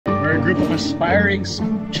group of aspiring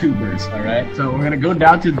tubers, alright? So we're gonna go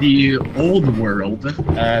down to the old world,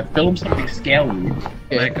 film something scary.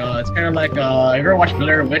 Like, it's kind of like, have you ever watched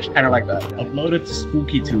Blair Witch? Kind of like that. Upload it to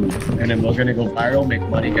SpookyTube, and then we're gonna go viral, make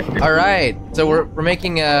money, get this. Alright, so we're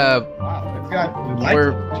making a... Wow, it's got the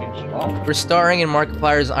lights changed. Wow. We're starring in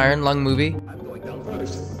Markiplier's Iron Lung movie.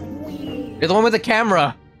 You're the one with the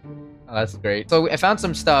camera! Oh, that's great. So I found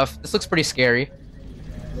some stuff. This looks pretty scary.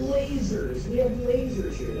 Lasers. We have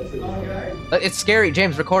lasers here. That's what It's scary.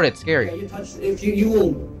 James, record it. It's scary. you touch. If you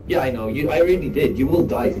will. Yeah, I know. I already did. You will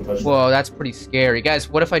die if you touch. Whoa, that's pretty scary. Guys,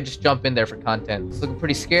 what if I just jump in there for content? It's looking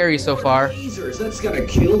pretty scary so far. Lasers. That's gonna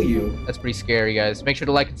kill you. That's pretty scary, guys. Make sure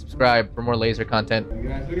to like and subscribe for more laser content.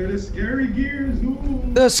 Guys, look at the scary gears. Ooh.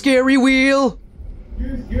 The scary wheel!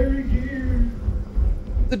 Scary gears.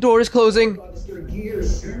 The door is closing. God, this their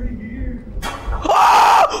gears. Scary gears.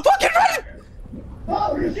 Oh! Fucking run!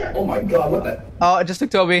 Oh my God! What the? Oh, it just took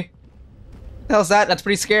Toby. What the hell's that? That's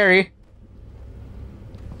pretty scary.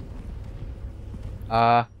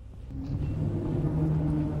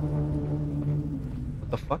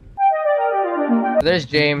 What the fuck? There's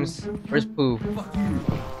James. Where's Pooh?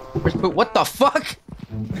 Where's Pooh? What the fuck?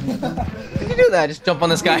 How did you do that? Just jump on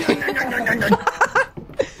this guy.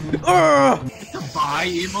 Bye,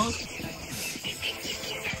 emos.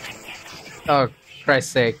 Oh,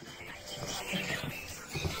 Christ's sake. I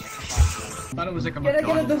thought it was like a Can I get a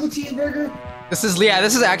McDonald's. double cheeseburger? This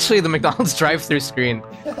is actually the McDonald's drive-thru screen.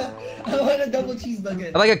 I want a double cheeseburger.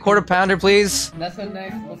 I'd like a quarter pounder, please. That's what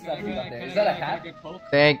next. What's that you got there? Is that a hat?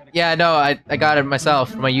 Yeah, no, I got it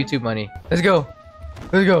myself for my YouTube money. Let's go.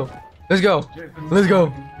 Let's go. Let's go. Let's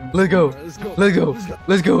go. Let's go. Let's go.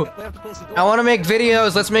 Let's go. I want to make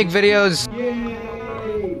videos. Let's make videos. Yay!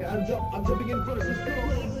 I'm jumping in first. Let's go.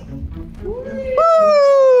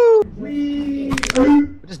 Woo! We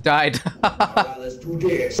just died. Alright, let's do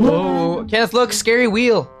this. Oh, Kenneth, look, scary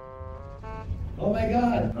wheel. Oh my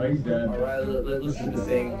God! Oh, he's dead. Alright, let's do the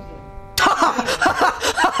thing.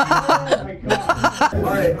 Oh my God.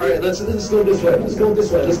 Alright, let's go this way. Let's go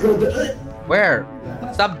this way. Let's go this. Where?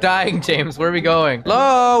 Stop dying, James. Where are we going?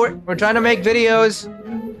 Hello, we're trying to make videos.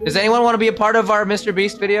 Does anyone want to be a part of our Mr.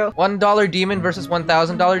 Beast video? $1 demon versus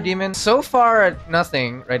 $1,000 demon. So far,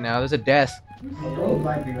 nothing right now. There's a desk. Road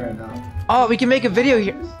lightning right now. Oh, we can make a video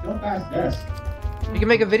here. Go past desk. We can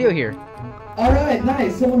make a video here. Alright,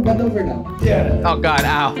 nice. Someone bend over now. Yeah. Oh God,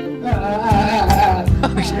 ow.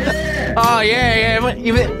 Oh yeah,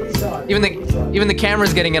 yeah. Even the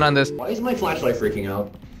camera's getting in on this. Why is my flashlight freaking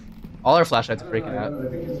out? All our flashlights are freaking out.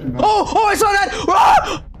 Oh, I saw that!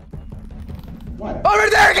 Ah! What? Oh, right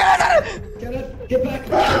there! Get it! Get it! Get back!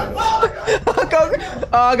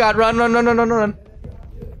 Oh God, run!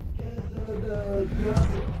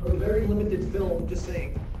 A very limited film, just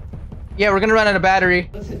saying. Yeah, we're gonna run out of battery.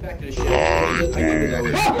 Let's head back to the ship. I need to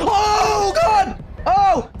know. Oh God!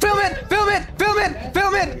 Oh! Film it! Film it! Film it!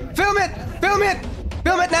 Film it! Film it! Film it!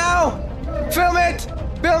 Film it now! Film it!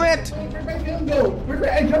 Film it! Where'd my film go?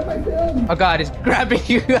 I dropped my film? Oh God, he's grabbing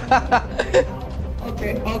you!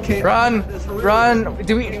 Okay. Run! Run!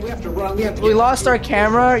 Do Okay, we have to run. we lost our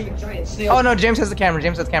camera? Giant snail. Oh no, James has the camera.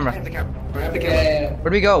 James has the I have camera. the camera. I have the camera.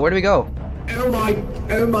 Where do we go? Where do we go? Oh my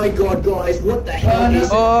God, guys! What the hell is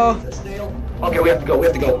Oh. it? A snail? Okay, we have to go. We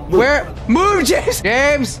have to go. Move. Where? Move, James!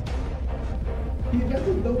 James!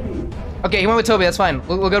 Okay, he went with Toby. That's fine.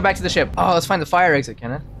 We'll go back to the ship. Oh, let's find the fire exit,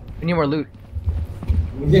 Kenneth. We need more loot.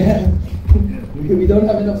 Yeah. We don't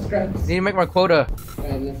have enough scraps. We need to make more quota.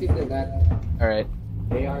 Alright, let's see if they're back. All right.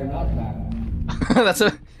 They are not back. That's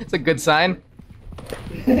a good sign.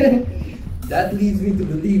 That leads me to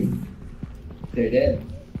believe they're dead.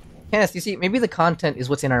 Kenneth, you see, maybe the content is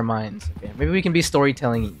what's in our minds. Okay? Maybe we can be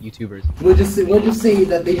storytelling YouTubers. We'll just say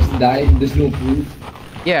that they just died and there's no proof.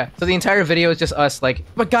 Yeah, so the entire video is just us like,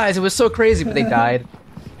 but guys, it was so crazy, but they died.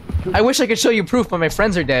 I wish I could show you proof, but my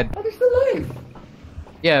friends are dead. Oh, they're still alive.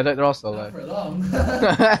 Yeah, they're also alive. For long. Look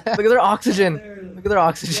at their oxygen. Look at their Yeah,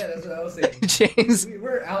 oxygen. that's what I was saying. James.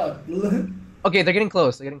 We're out. Okay, they're getting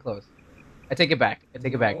close. They're getting close. I take it back. I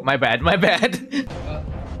take it back. My bad. My bad.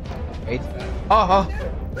 Wait. Oh.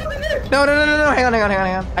 No. Hang on.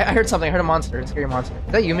 I heard something. I heard a monster. A scary monster.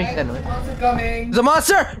 Is that you making that noise? Monster coming. There's a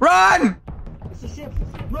monster! Run! It's a ship.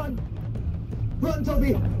 Run,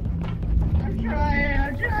 Toby. I'm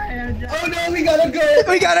trying. Oh no, we gotta go.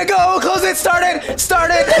 We gotta go! Close it! Start it!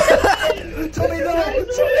 Start it! Toby, no.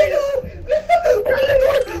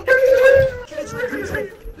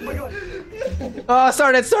 Oh my God. Oh,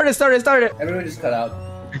 start it! Everyone just cut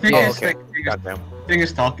out. The thing Oh, is, okay. thing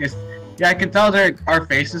is talk is, yeah, I can tell our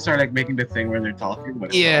faces are like making the thing where they're talking,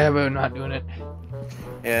 but Yeah, but we're not doing it.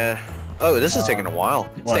 Yeah. Oh, this is taking a while.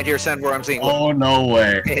 What? Stand here, stand where I'm seeing. Oh no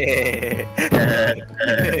way.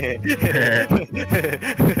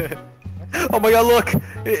 Oh my god, look!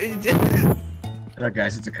 Look,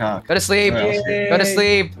 guys, it's a cock. Go to sleep. What else? Go to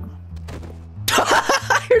sleep.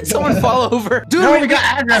 I heard someone fall over. Dude, No, we got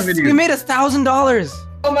ad revenue. We made $1,000.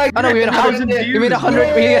 Oh my Oh god. no, we made 1,000 $100. views. We made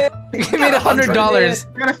 100. We made $100.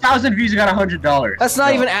 We got 1,000 views. We got $100. That's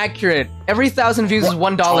not even accurate. Every 1,000 views is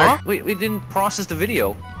 $1. Huh? We didn't process the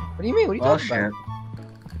video. What do you mean? What are you Well, talking shit. about?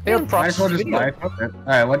 We didn't Might as process well the just video. buy it. Okay.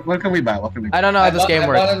 Alright, what can we buy? What can we buy? I don't know how this game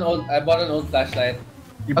works. I bought an old flashlight.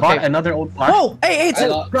 You Okay. bought another old flash? Whoa! Hey, it's I a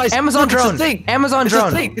got- Guys, Amazon look, it's a drone. thing. Amazon It's a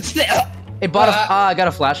drone. thing. It's the. It bought a. I got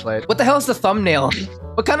a flashlight. What the hell is the thumbnail?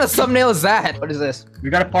 What kind of thumbnail is that? What is this?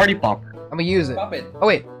 We got a party popper. I'm gonna use it. Pop it. Oh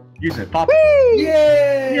wait. Use it. Pop Whee!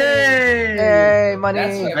 Yay! Yay! Hey, That's money.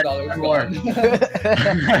 $5 More. gone.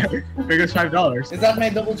 Biggest $5. Is that my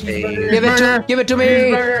double cheeseburger? Give it to me.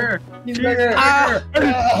 Cheeseburger. Cheeseburger. Ah!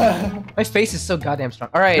 Ah. My face is so goddamn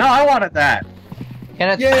strong. All right. No, I wanted that. Can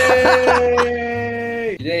it?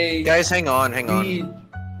 Yay! Today, Guys, hang on, hang on. we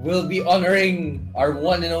will be honoring our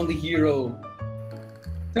one and only hero.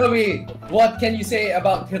 Toby, what can you say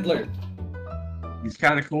about Hitler? He's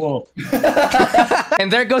kind of cool.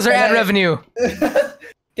 And there goes our ad revenue.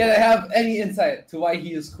 Can I have any insight to why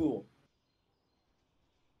he is cool?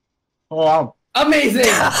 Oh, wow. Amazing!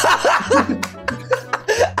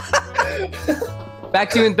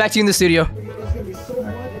 Back to you in the studio.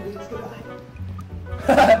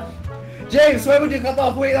 James, why would you cut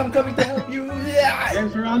off? Wait, I'm coming to help you. Yeah.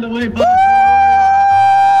 Thanks for on the way, bud.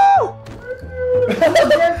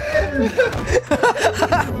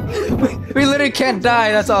 We literally can't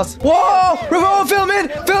die. That's awesome. Whoa! Ramon, film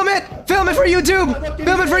it! Film it! Film it for YouTube!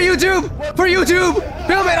 Film it for YouTube! For YouTube!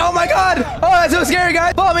 Film it! Oh my god! Oh, that's so scary,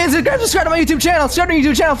 guys! Follow me on Instagram, subscribe to my YouTube channel, subscribe to my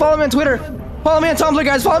YouTube channel, follow me on Twitter, follow me on Tumblr,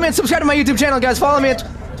 guys, follow me and subscribe to my YouTube channel, guys, follow me on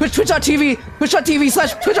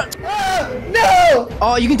twitch.tv/twitch. No!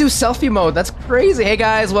 Oh, you can do selfie mode. That's crazy. Hey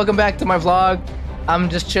guys, welcome back to my vlog. I'm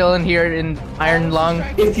just chilling here in Iron Lung.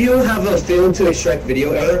 If you have a failed to extract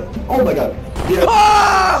video error, oh my god. Yeah.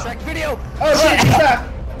 Ah! Check video. Oh shit, he's back!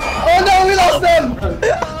 Oh no, we lost them!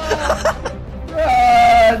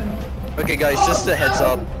 Run! Okay, guys, just a heads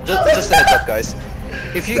up. Just a heads up, guys.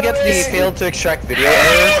 If you get the failed to extract video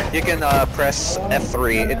error, you can press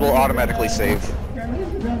F3. It will automatically save.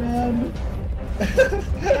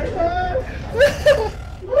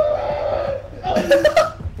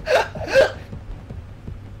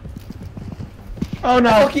 Oh no!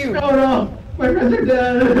 Fuck you! Oh no! My friends are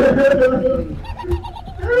dead!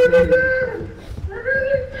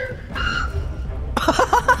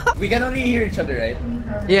 We can only hear each other, right?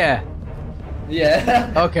 Yeah.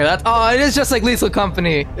 Yeah. Okay, that's. Oh, it is just like Lethal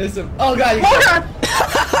Company. Oh god,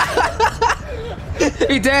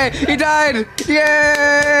 He died! He died!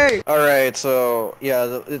 Yay! Alright, so, yeah,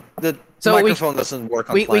 the So we- microphone doesn't work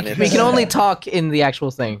on We Planet. can only talk in the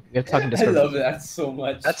actual thing. We have to talk in I Discord. love that so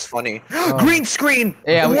much. That's funny. Green screen!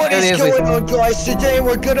 Yeah, What it is is going like- on, guys? Today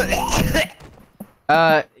we're gonna...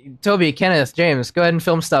 Toby, Kenneth, James, go ahead and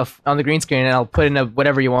film stuff on the green screen, and I'll put in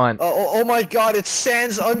whatever you want. Oh my god, it's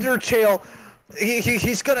Sans Undertale!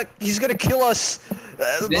 He's gonna kill us!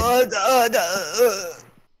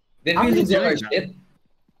 Did we lose our shit?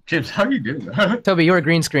 James, how are you doing that? Toby, you're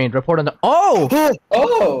green screened. Report on the. Oh!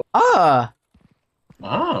 Oh! Ah!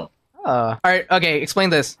 Oh. Ah. Alright, okay, explain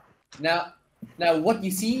this. Now what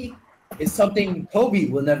you see is something Toby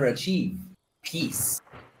will never achieve. Peace.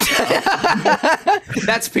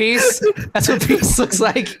 That's peace. That's what peace looks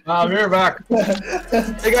like. We're back.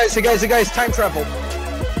 Hey guys, time travel!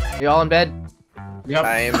 You all in bed? Yep.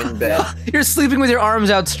 I am in bed. You're sleeping with your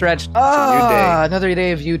arms outstretched. new Ah, another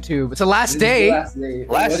day of YouTube. It's the last day. Last day.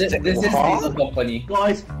 Last This day. is Lethal Company.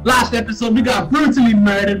 Guys, last episode we got brutally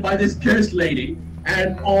murdered by this cursed lady,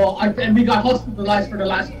 and we got hospitalized for the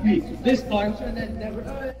last week. This time,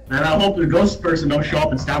 and I hope the ghost person don't show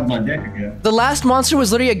up and stab my dick again. The last monster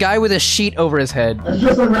was literally a guy with a sheet over his head. That's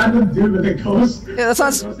just a random dude with a ghost. Yeah, that's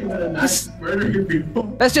not. Ghosting with a knife, murdering people.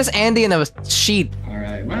 That's just Andy in a sheet.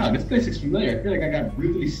 Alright, wow, this place is familiar. I feel like I got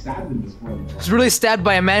brutally stabbed in this one. He's really stabbed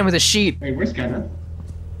by a man with a sheet. Wait, where's Kenneth?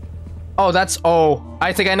 Oh, that's. Oh,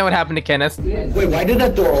 I think I know what happened to Kenneth. Wait, why did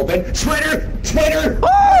that door open? Spider! Spider!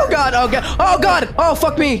 Oh god! Oh god! Oh god! Oh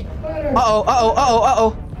fuck me! Uh oh! Uh oh! Uh oh! Uh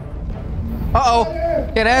oh! Uh oh!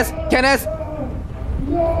 Kenneth! Kenneth!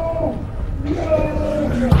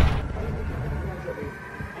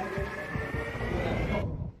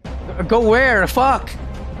 Go where? Fuck!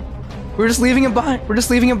 We're just leaving him behind. We're just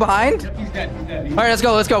leaving him behind. He's dead, he's dead. All right, let's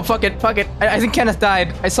go. Let's go. Fuck it. Fuck it. I think Kenneth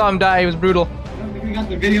died. I saw him die. It was brutal. We got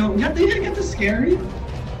the video. We didn't get the scary.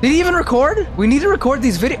 Did he even record? We need to record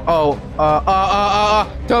these videos. Oh,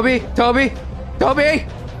 Toby.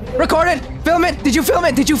 Record it. Film it. Did you film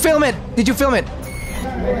it? Did you film it? Did you film it?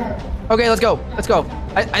 Okay, let's go. Let's go.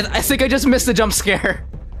 I think I just missed the jump scare.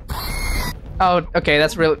 Oh, okay,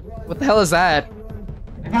 that's really. What the hell is that?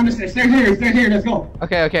 I found the stairs. Stairs here. Let's go.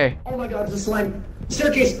 Okay, okay. Oh my god, it's a slime.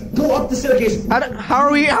 Staircase! Go up the staircase! How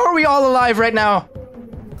are we all alive right now?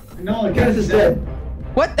 No, Kenneth is dead.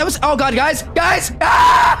 What? That was. Oh god, guys!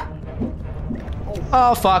 Ah!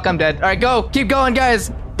 Oh fuck, I'm dead. All right, go. Keep going,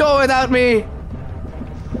 guys. Go without me.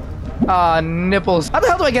 Ah, nipples. How the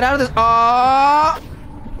hell do I get out of this? Ah!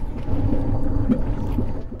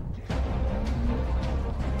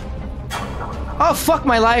 Oh fuck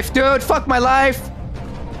my life, dude. Fuck my life.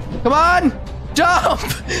 Come on. Jump!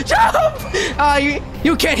 Jump!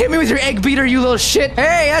 You can't hit me with your egg beater, you little shit.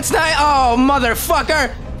 Hey, that's not. Oh,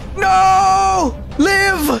 motherfucker! No!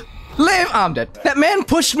 Live! Live! Oh, I'm dead. That man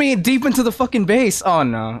pushed me deep into the fucking base. Oh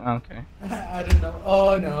no. Okay. I don't know.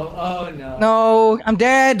 Oh no. Oh no. No, I'm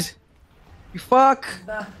dead. You fuck.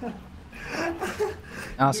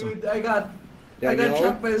 Awesome. Dude, I got Yeah,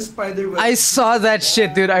 trapped by a spider web. I saw that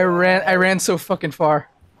shit, dude. I ran so fucking far.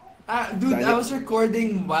 Dude, I was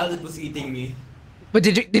recording while it was eating me. But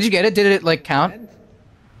did you get it? Did it like count?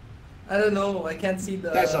 I don't know. I can't see the.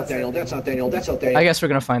 That's not Daniel, that's not Daniel, that's not Daniel. I guess we're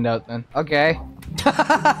gonna find out then. Okay.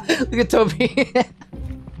 Look at Toby.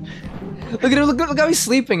 Look at him. Look how he's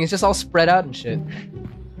sleeping. He's just all spread out and shit.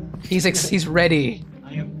 He's ready.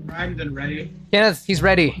 I am primed and ready. Kenneth, he's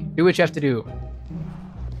ready. Do what you have to do.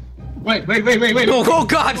 Wait. Oh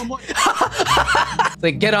god!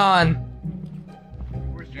 Like, get on.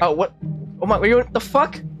 Where's Jake? Oh, what? Oh my, what the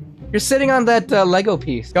fuck? You're sitting on that Lego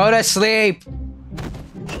piece. Go to sleep.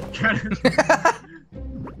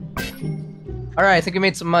 Alright, I think we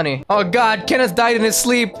made some money. Oh god, Kenneth died in his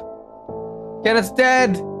sleep. Kenneth's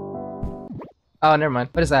dead. Oh, never mind.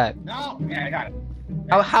 What is that? No! Yeah, I got it.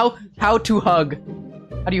 How to hug?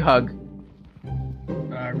 How do you hug?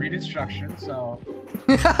 Read instructions, so...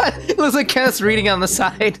 It was like Kenneth's reading on the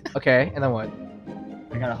side. Okay, and then what?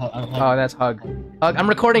 I gotta hug. Oh, that's hug. Hug. I'm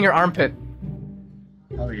recording your armpit.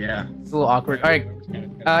 Oh, yeah. It's a little awkward. Alright,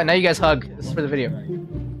 now you guys hug. This is for the video.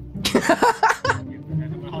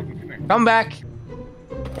 Come back.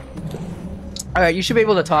 Alright, you should be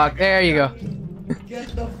able to talk. There you go. Get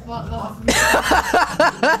the fuck off me.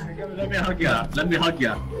 Let me hug ya. Let me hug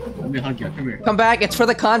ya. Come here. Come back, it's for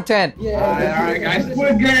the content. Alright, guys.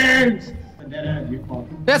 Squid Games!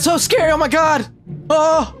 That's so scary, oh my god!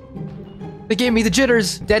 Oh! They gave me the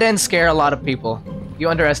jitters. Dead ends scare a lot of people. You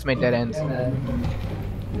underestimate dead ends.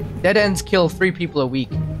 Dead ends kill 3 people a week.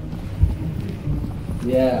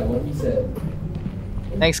 Yeah, what you said.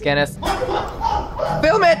 Thanks, Kenneth.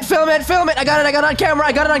 Film it! Film it! Film it! I got it on camera!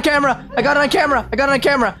 I got it on camera! I got it on camera! I got it on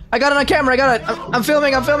camera! I got it on camera! I got it! I'm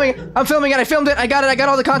filming it! I filmed it! I got it! I got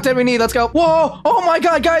all the content we need! Let's go! Whoa! Oh my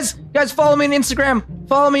god, guys! Guys, follow me on Instagram!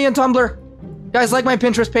 Follow me on Tumblr! Guys, like my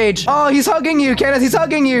Pinterest page! Oh, he's hugging you, Kenneth! He's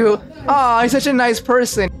hugging you! Oh, he's such a nice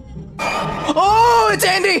person! Oh, it's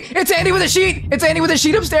Andy! It's Andy with a sheet! It's Andy with a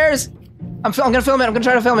sheet upstairs! I'm gonna film it. I'm gonna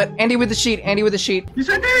try to film it. Andy with the sheet. Andy with the sheet. He's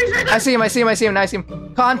right there! He's right there! I see him. Now I see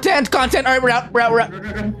him. Content! Content! Alright, we're out.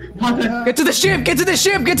 Get to the ship! Get to the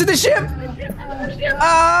ship! Get to the ship! Get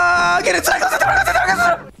inside! Close the door!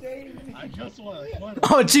 I just want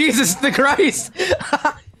Oh, Jesus the Christ!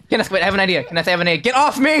 Kenneth, wait, I have an idea. Get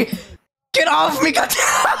off me! Get off me! God.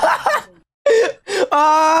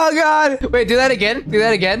 Oh, God! Wait, do that again.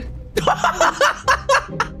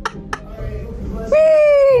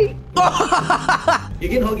 Whee! You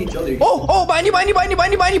can hug each other. Oh, behind you!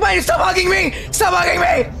 Stop hugging me!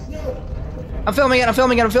 I'm filming it. I'm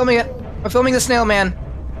filming the snail man.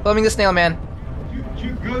 I'm filming the snail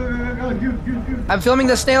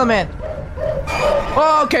man.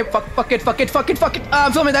 Oh, okay. Fuck it.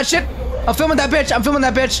 I'm filming that shit. I'm filming that bitch.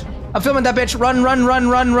 Run.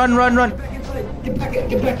 Get back.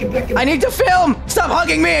 I need to film. Stop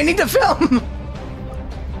hugging me. I need to film.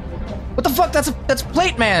 What the fuck? That's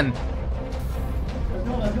Plate Man.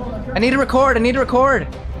 I need to record.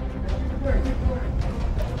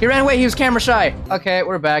 He ran away. He was camera shy. Okay,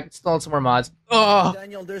 we're back. Installing some more mods. Oh,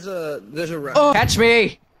 Daniel, there's a oh. Catch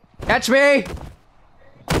me.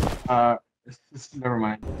 Never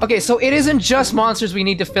mind. Okay, so it isn't just monsters we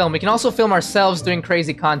need to film. We can also film ourselves doing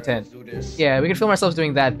crazy content. Yeah, we can film ourselves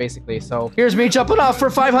doing that basically. So here's me jumping off for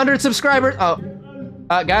 500 subscribers. Oh.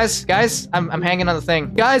 Guys, I'm hanging on the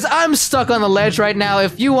thing. Guys, I'm stuck on the ledge right now.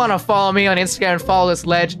 If you want to follow me on Instagram and follow this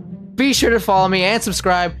ledge, be sure to follow me and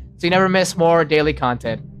subscribe so you never miss more daily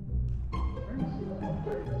content.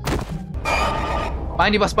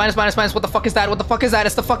 Behind you, boss. Behind us. What the fuck is that? What the fuck is that?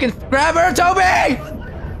 It's the fucking grabber, Toby!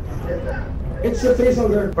 It's the face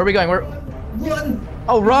hugger. Where are we going? Run!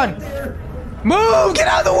 Oh, run! Move! Get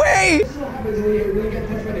out of the way!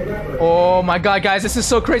 Oh my god, guys, this is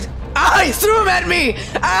so crazy. Ah, he threw him at me!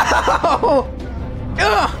 Ow!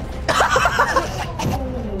 Ugh.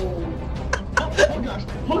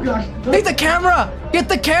 Oh gosh. Take the camera! Get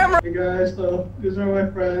the camera! Hey guys, so these are my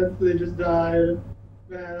friends. They just died.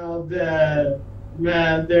 Man, I'm dead.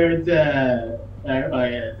 Man, they're dead. They're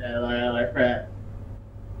fucking dead. Look at my friend.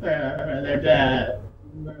 They're dead.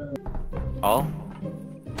 Oh?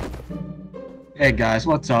 Hey guys,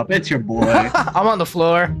 what's up? It's your boy. I'm on the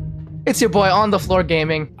floor. It's your boy on the floor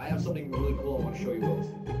gaming. I have something really cool I want to show you both.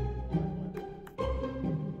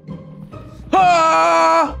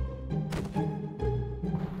 Ah!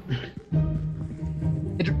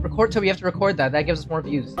 Record, Toby, you have to record that. That gives us more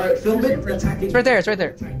views. Alright, film it. Attacking. It's right there, it's right there.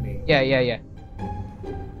 Attack me. Yeah.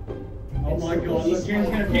 Oh my god, look, James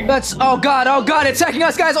gonna keep. Let's, oh god, it's attacking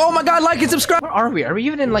us, guys. Oh my god, like and subscribe. Where are we? Are we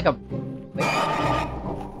even in like a...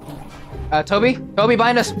 Toby,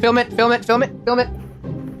 behind us. Film it.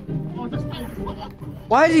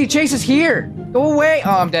 Why did he chase us here? Go away.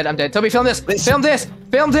 Oh, I'm dead. Toby, film this. Film this.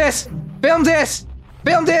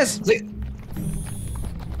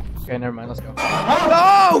 Okay, never mind. Let's go.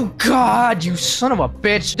 Oh god, you son of a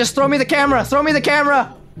bitch. Just throw me the camera.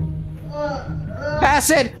 Pass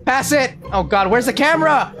it. Oh god, where's the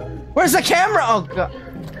camera? Oh god.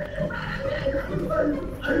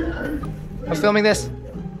 I'm filming this.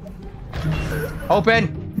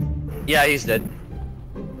 Open. Yeah, he's dead.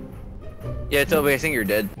 Yeah, Toby, I think you're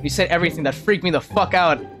dead. You said everything that freaked me the fuck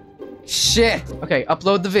out. Shit. Okay,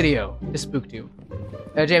 upload the video to SpookTube.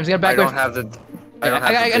 James, you gotta back I up. don't have the. I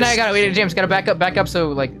got it. Wait, James, gotta back up so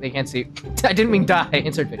like they can't see. I didn't mean die.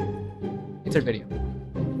 Insert video.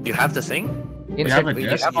 You have the thing? have a You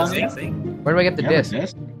disc have on the it? thing? Where do I get the You have a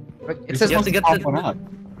disc? disc? It says You have to get Pop one the. up.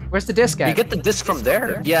 where's the disc You at? get the disc from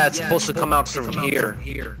there. Yeah, it's supposed to come out from here.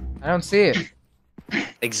 I don't see it.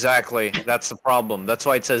 Exactly. That's the problem. That's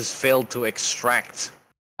why it says failed to extract.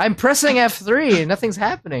 I'm pressing F3 and nothing's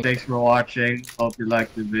happening. Thanks for watching. Hope you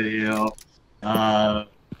liked the video. Yeah,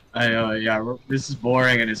 this is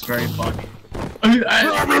boring and it's very funny.